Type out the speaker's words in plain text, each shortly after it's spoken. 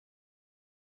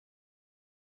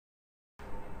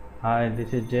Hi,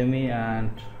 this is Jamie,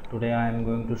 and today I am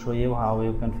going to show you how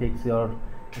you can fix your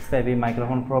Skype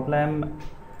microphone problem.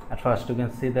 At first you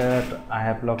can see that I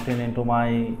have logged in into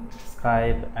my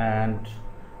Skype, and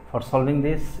for solving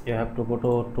this you have to go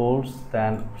to tools,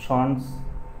 then options,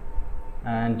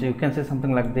 and you can see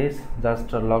something like this.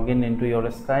 Just log in into your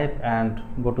Skype and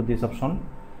go to this option.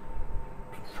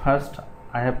 First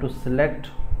I have to select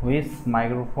which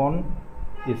microphone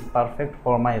is perfect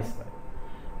for my Skype.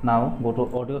 Now go to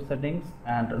audio settings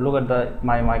and look at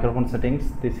my microphone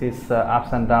settings. This is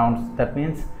ups and downs. That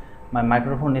means my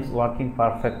microphone is working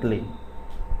perfectly,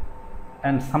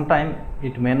 and sometimes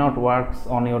it may not work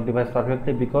on your device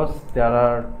perfectly because there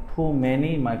are too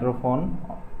many microphones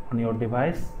on your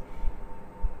device.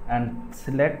 And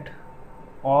select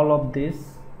all of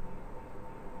these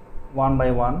one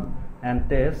by one and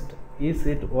test is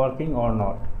it working or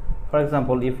not. For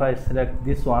example, if I select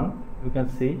this one, you can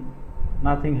see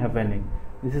nothing happening.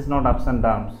 This is not ups and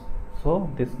downs, so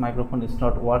this microphone is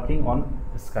not working on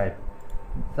Skype.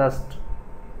 Just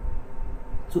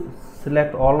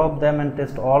select all of them and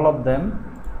test all of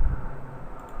them,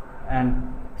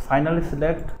 and finally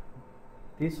select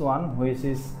this one which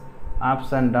is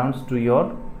ups and downs to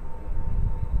your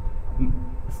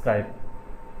Skype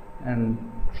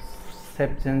and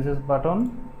save changes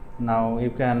button. Now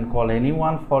you can call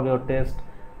anyone for your test,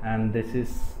 and this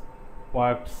is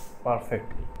works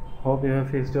perfectly. Hope you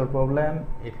have fixed your problem.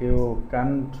 If you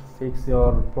can't fix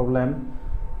your problem,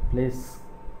 please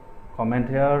comment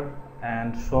here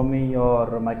and show me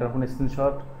your microphone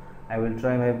screenshot. I will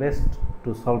try my best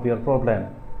to solve your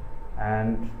problem,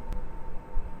 and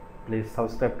please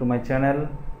subscribe to my channel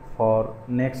for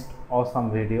next awesome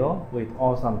video with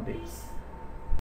awesome tips.